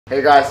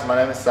Hey guys, my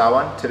name is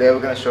Sawan. Today we're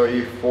going to show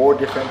you 4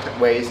 different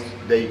ways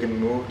that you can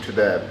move to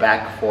the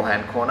back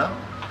forehand corner.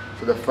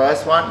 So the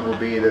first one will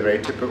be the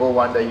very typical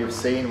one that you've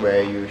seen,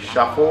 where you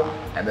shuffle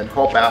and then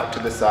hop out to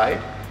the side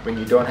when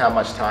you don't have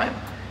much time.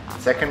 The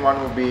second one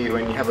will be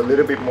when you have a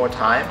little bit more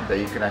time, that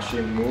you can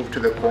actually move to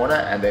the corner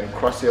and then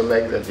cross your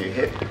legs as you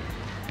hit.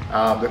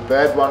 The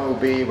third one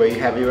will be where you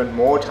have even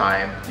more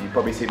time. You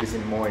probably see this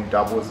more in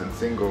doubles and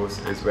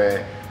singles, is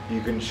where you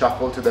can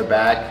shuffle to the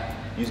back,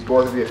 use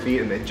both of your feet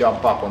and then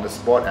jump up on the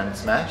spot and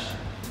smash.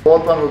 The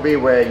fourth one will be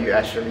where you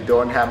actually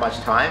don't have much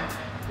time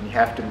and you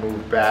have to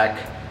move back,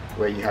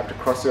 where you have to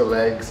cross your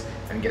legs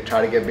and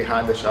try to get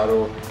behind the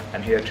shuttle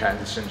and hit a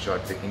transition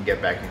shot so you can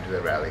get back into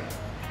the rally.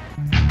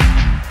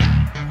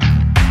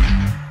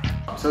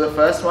 So the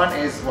first one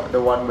is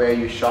the one where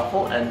you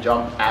shuffle and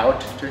jump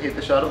out to hit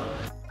the shuttle.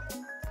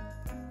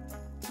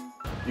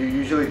 You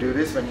usually do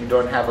this when you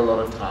don't have a lot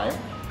of time,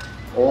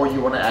 or you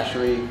want to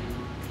actually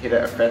hit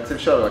an offensive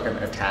shot, like an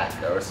attack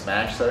or a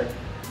smash, sorry.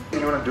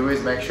 What you want to do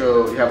is make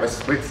sure you have a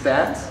split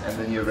stance and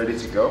then you're ready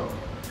to go.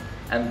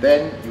 And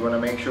then you want to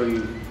make sure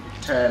you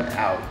turn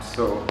out,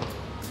 so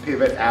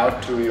pivot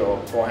out to your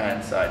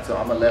forehand side. So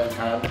I'm a left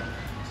hand,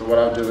 so what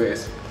I'll do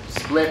is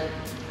split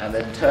and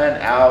then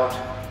turn out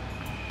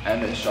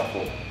and then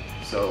shuffle.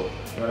 So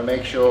you want to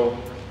make sure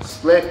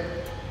split,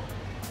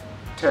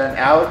 turn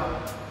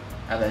out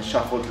and then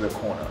shuffle to the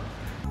corner.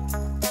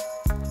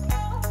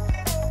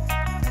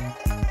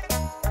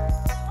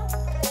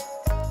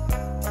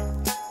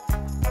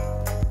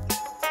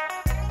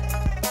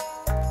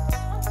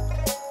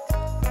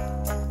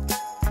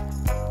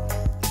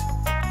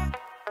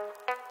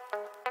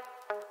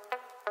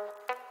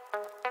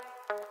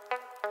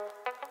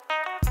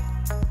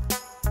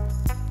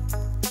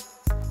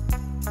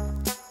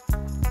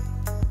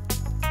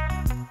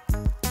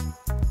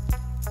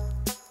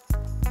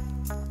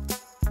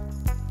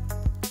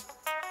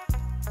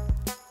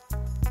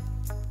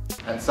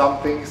 And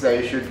some things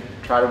that you should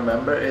try to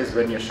remember is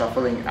when you're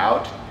shuffling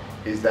out,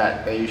 is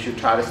that you should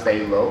try to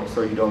stay low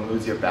so you don't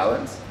lose your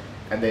balance,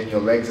 and then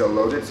your legs are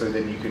loaded so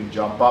then you can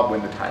jump up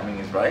when the timing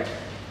is right.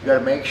 You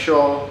gotta make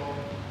sure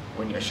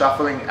when you're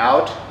shuffling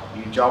out,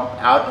 you jump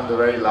out on the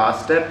very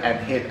last step and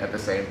hit at the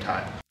same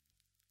time.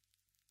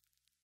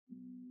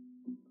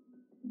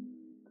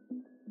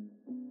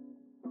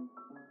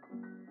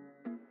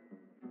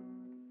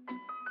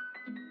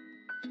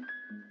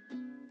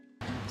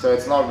 So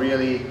it's not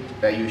really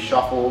that you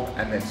shuffle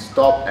and then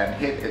stop and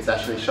hit, it's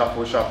actually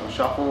shuffle, shuffle,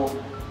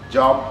 shuffle,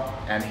 jump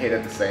and hit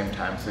at the same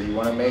time. So you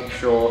want to make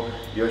sure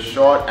your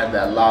shot and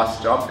that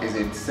last jump is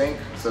in sync,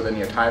 so then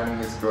your timing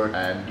is good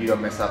and you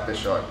don't mess up the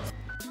shot.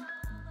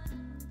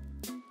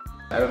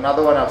 And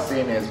another one I've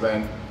seen is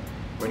when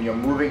you're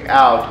moving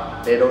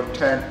out, they don't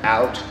turn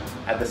out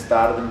at the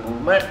start of the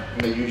movement,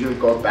 and they usually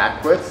go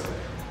backwards,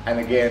 and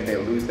again they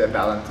lose their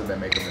balance and they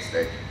make a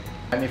mistake.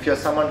 And if you're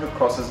someone who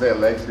crosses their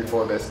legs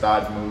before they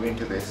start moving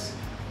to this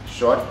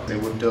shot, they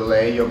would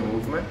delay your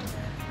movement,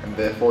 and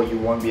therefore you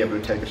won't be able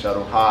to take the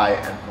shuttle high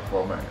and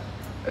perform an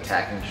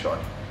attacking shot.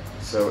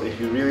 So if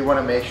you really want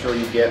to make sure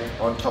you get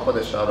on top of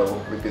the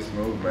shuttle with this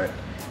movement,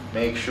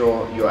 make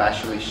sure you're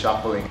actually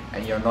shuffling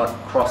and you're not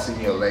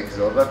crossing your legs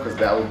over, because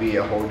that will be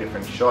a whole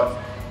different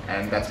shot,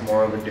 and that's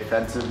more of a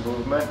defensive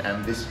movement,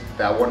 and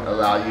that won't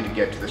allow you to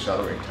get to the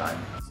shuttle in time.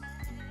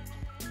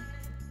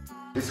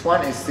 This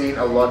one is seen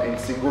a lot in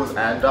singles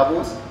and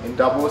doubles. In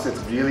doubles it's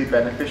really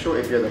beneficial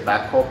if you're the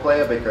backcourt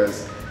player,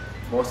 because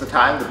most of the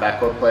time the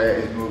backcourt player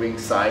is moving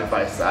side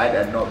by side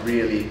and not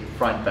really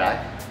front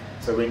back.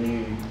 So when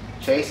you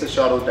chase the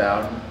shuttle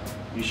down,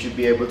 you should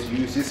be able to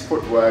use this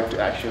footwork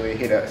to actually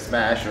hit a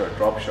smash or a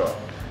drop shot.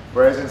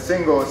 Whereas in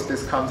singles,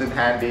 this comes in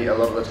handy a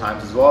lot of the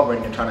times as well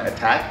when you're trying to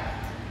attack.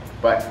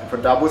 But for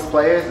doubles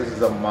players, this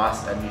is a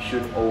must, and you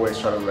should always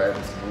try to learn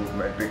this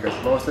movement, because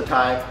most of the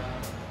time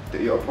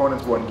your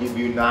opponents won't give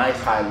you nice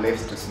high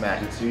lifts to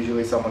smash. It's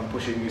usually someone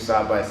pushing you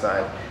side by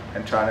side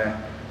and trying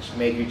to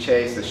make you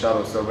chase the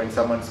shuttle. So when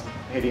someone's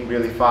hitting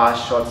really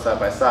fast shots side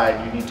by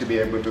side, you need to be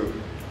able to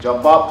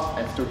jump up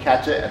and still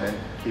catch it and then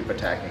keep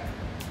attacking.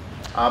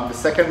 The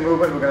second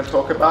movement we're going to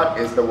talk about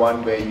is the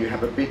one where you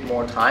have a bit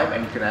more time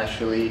and you can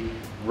actually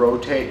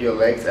rotate your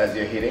legs as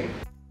you're hitting.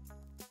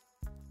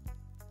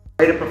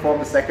 The way to perform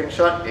the second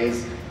shot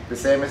is the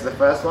same as the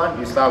first one.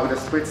 You start with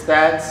a split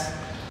stance.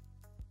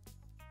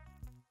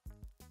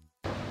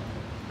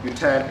 You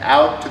turn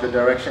out to the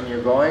direction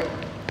you're going,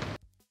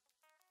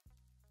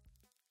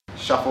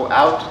 shuffle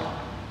out,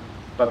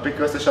 but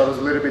because the shuttle is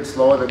a little bit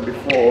slower than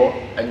before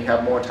and you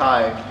have more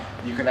time,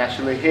 you can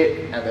actually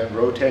hit and then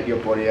rotate your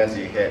body as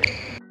you hit.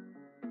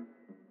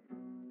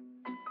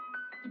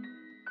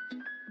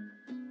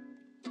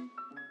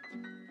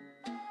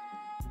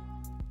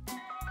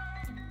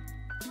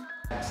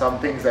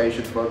 Some things that you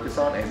should focus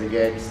on is,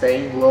 again,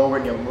 staying low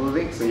when you're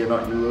moving so you're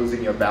not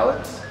losing your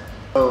balance.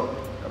 So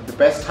the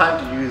best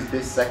time to use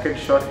this second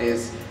shot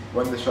is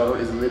when the shuttle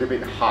is a little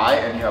bit high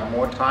and you have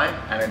more time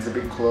and it's a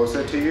bit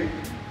closer to you.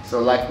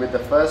 So like with the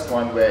first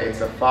one where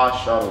it's a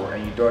fast shuttle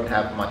and you don't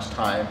have much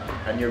time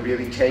and you're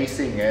really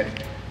chasing it,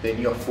 then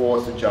you're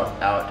forced to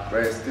jump out.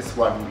 Whereas this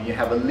one, when you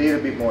have a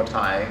little bit more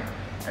time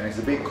and it's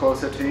a bit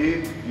closer to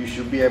you, you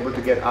should be able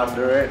to get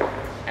under it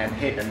and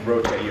hit and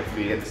rotate your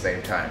feet at the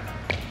same time.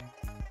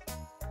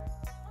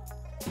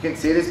 You can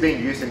see this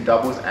being used in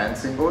doubles and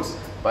singles,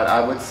 but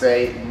I would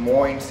say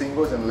more in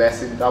singles and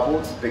less in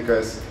doubles,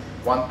 because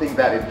one thing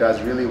that it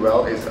does really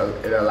well is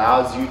it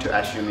allows you to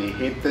actually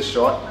hit the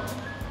shot,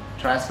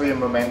 transfer your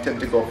momentum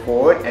to go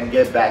forward and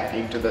get back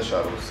into the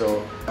shuttle.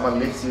 So someone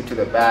lifts you to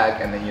the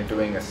back and then you're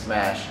doing a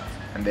smash,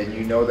 and then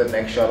you know the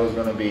next shuttle is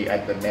going to be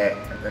at the net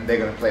and then they're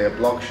going to play a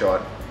block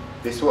shot.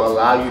 This will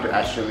allow you to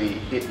actually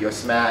hit your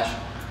smash,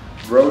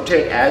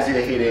 rotate as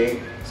you're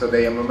hitting so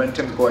that your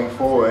momentum is going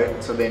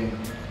forward, so then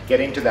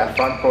getting to that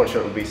front court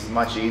shot will be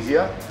much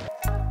easier.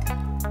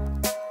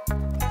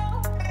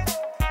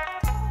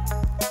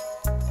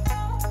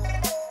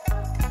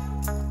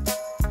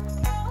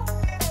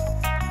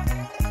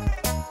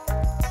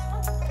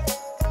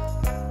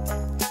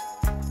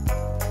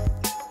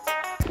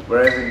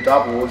 Whereas in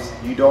doubles,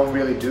 you don't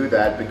really do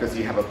that because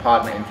you have a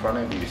partner in front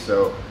of you.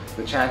 So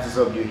the chances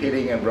of you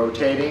hitting and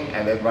rotating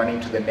and then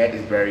running to the net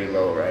is very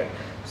low, right?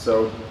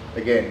 So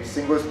again,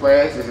 singles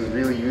players, this is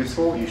really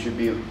useful. You should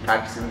be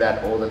practicing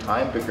that all the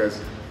time, because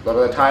a lot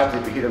of the times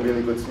if you hit a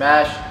really good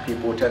smash,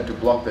 people tend to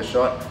block the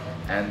shot,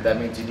 and that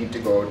means you need to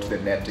go to the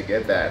net to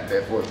get that.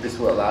 Therefore, this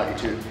will allow you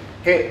to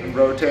hit and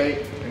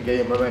rotate and get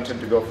your momentum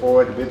to go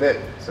forward with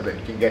it so that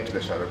you can get to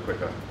the shuttle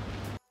quicker.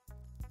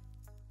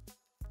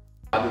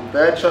 The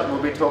third shot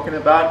we'll be talking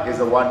about is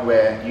the one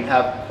where you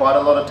have quite a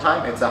lot of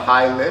time. It's a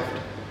high lift.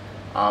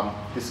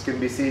 This can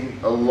be seen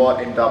a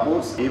lot in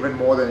doubles, even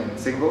more than in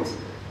singles,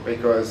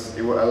 because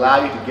it will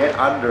allow you to get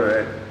under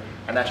it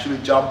and actually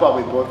jump up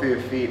with both of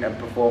your feet and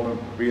perform a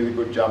really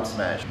good jump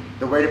smash.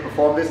 The way to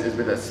perform this is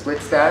with a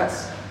split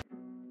stance,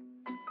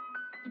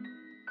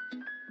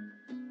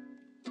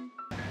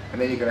 and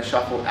then you're going to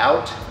shuffle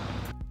out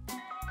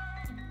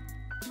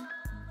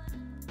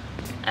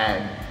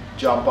and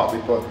jump up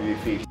with both of your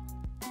feet.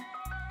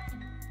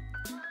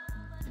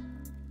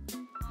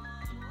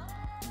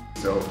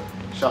 So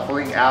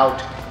shuffling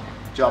out,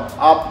 jump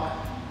up,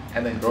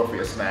 and then go for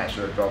your smash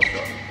or a drop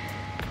shot.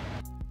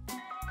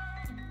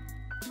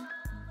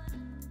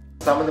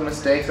 Some of the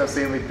mistakes I've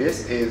seen with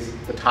this is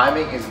the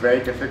timing is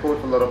very difficult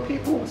for a lot of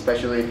people,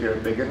 especially if you're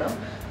a beginner,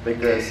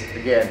 because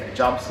again,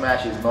 jump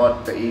smash is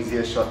not the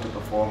easiest shot to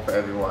perform for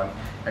everyone,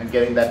 and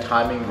getting that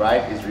timing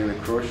right is really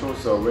crucial.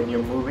 So when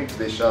you're moving to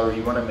this shuttle,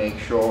 you want to make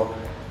sure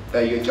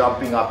that you're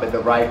jumping up at the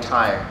right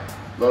time.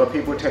 A lot of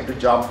people tend to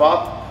jump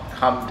up,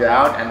 come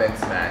down and then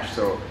smash.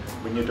 So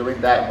when you're doing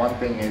that, one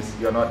thing is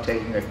you're not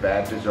taking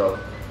advantage of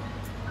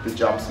the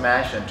jump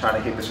smash and trying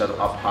to hit the shuttle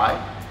up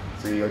high.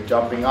 So you're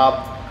jumping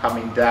up,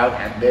 coming down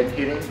and then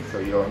hitting, so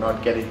you're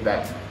not getting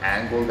that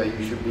angle that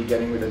you should be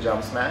getting with a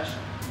jump smash.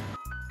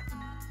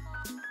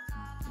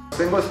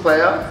 Singles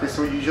player, this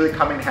will usually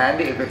come in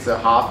handy if it's a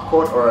half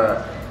court or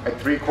a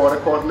 3/4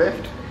 court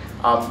lift.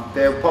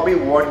 They probably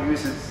won't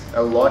use this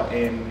a lot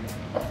in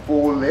a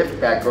full lift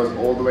that goes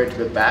all the way to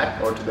the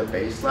back or to the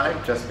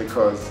baseline, just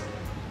because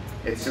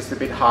it's just a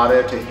bit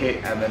harder to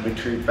hit and then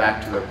retrieve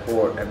back to the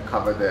court and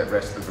cover the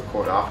rest of the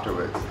court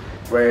afterwards.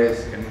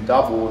 Whereas in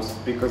doubles,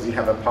 because you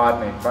have a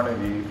partner in front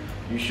of you,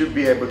 you should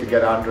be able to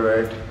get under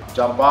it,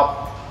 jump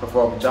up,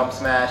 perform a jump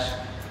smash,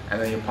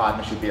 and then your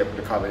partner should be able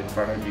to cover in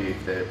front of you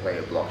if they play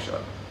a block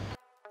shot.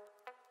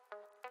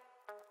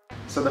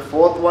 So the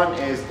fourth one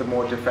is the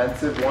more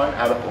defensive one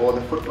out of all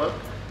the footwork.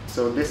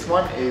 So this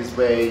one is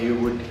where you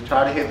would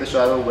try to hit the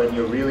shuttle when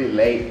you're really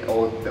late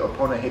or the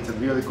opponent hits a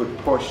really good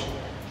push.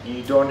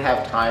 You don't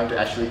have time to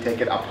actually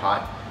take it up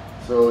high.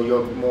 So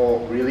you're more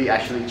really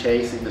actually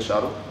chasing the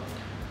shuttle.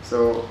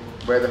 So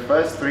where the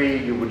first three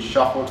you would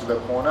shuffle to the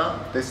corner,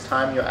 this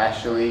time you're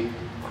actually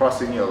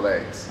crossing your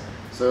legs.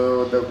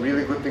 So the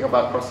really good thing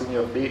about crossing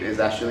your feet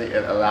is actually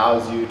it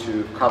allows you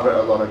to cover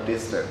a lot of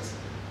distance.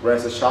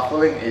 Whereas the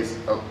shuffling is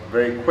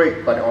very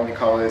quick, but it only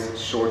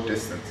covers short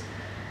distance.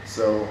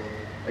 So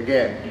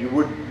again, you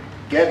would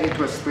get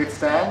into a split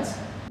stance,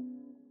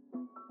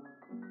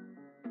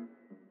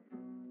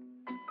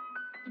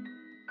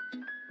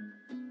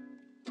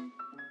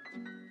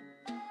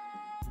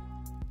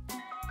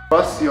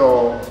 cross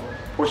your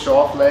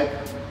push-off leg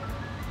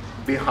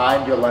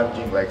behind your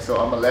lunging leg. So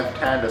I'm a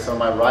left-hander, so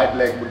my right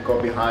leg would go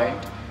behind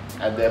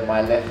and then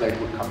my left leg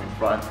would come in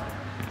front.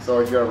 So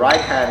if you're a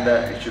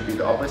right-hander, it should be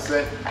the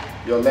opposite.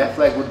 Your left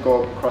leg would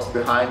go across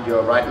behind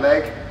your right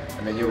leg,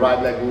 and then your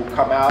right leg will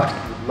come out,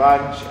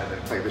 lunge, and then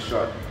play the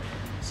shot.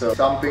 So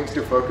some things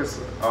to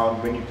focus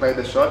on when you play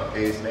the shot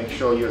is make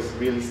sure you're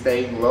really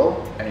staying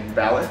low and in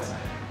balance.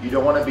 You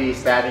don't want to be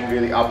standing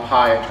really up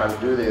high and trying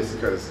to do this,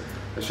 because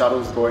the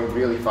shuttle is going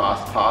really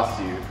fast past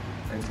you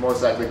and it's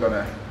most likely going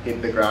to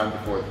hit the ground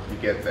before you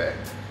get there.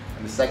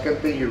 And the second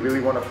thing you really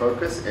want to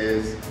focus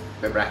is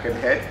the racket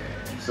head.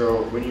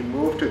 So when you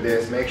move to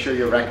this, make sure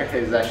your racket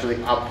head is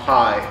actually up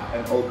high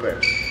and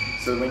open.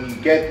 So when you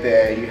get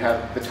there, you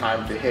have the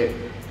time to hit.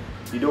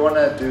 You don't want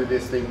to do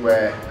this thing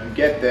where you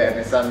get there and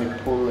then suddenly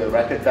pull the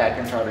racket back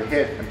and try to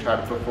hit and try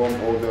to perform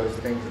all those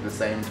things at the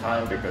same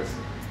time, because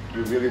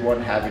you really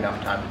won't have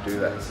enough time to do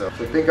that. So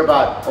think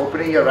about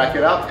opening your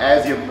racket up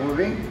as you're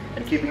moving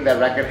and keeping that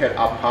racket head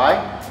up high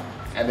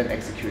and then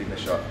executing the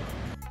shot.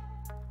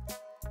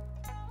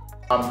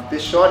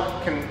 This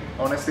shot can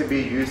honestly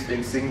be used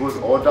in singles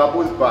or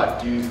doubles,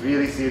 but you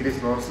really see this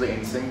mostly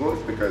in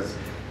singles because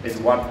it's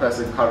one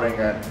person covering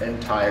an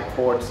entire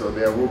court, so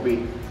there will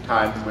be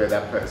times where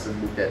that person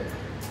will get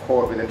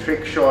caught with a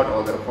trick shot,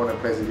 or the opponent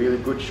plays a really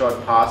good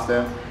shot past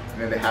them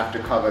and then they have to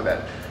cover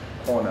that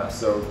corner.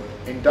 So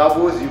in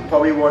doubles you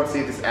probably won't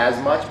see this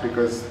as much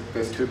because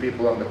there's two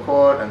people on the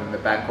court and the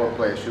backcourt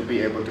player should be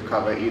able to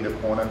cover either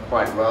corner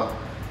quite well.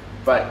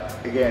 But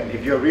again,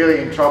 if you're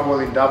really in trouble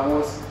in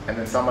doubles and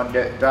then someone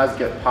does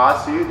get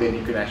past you, then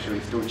you can actually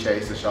still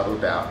chase the shuttle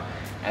down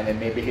and then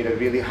maybe hit a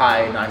really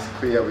high, nice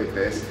clear with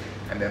this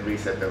and then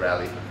reset the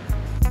rally.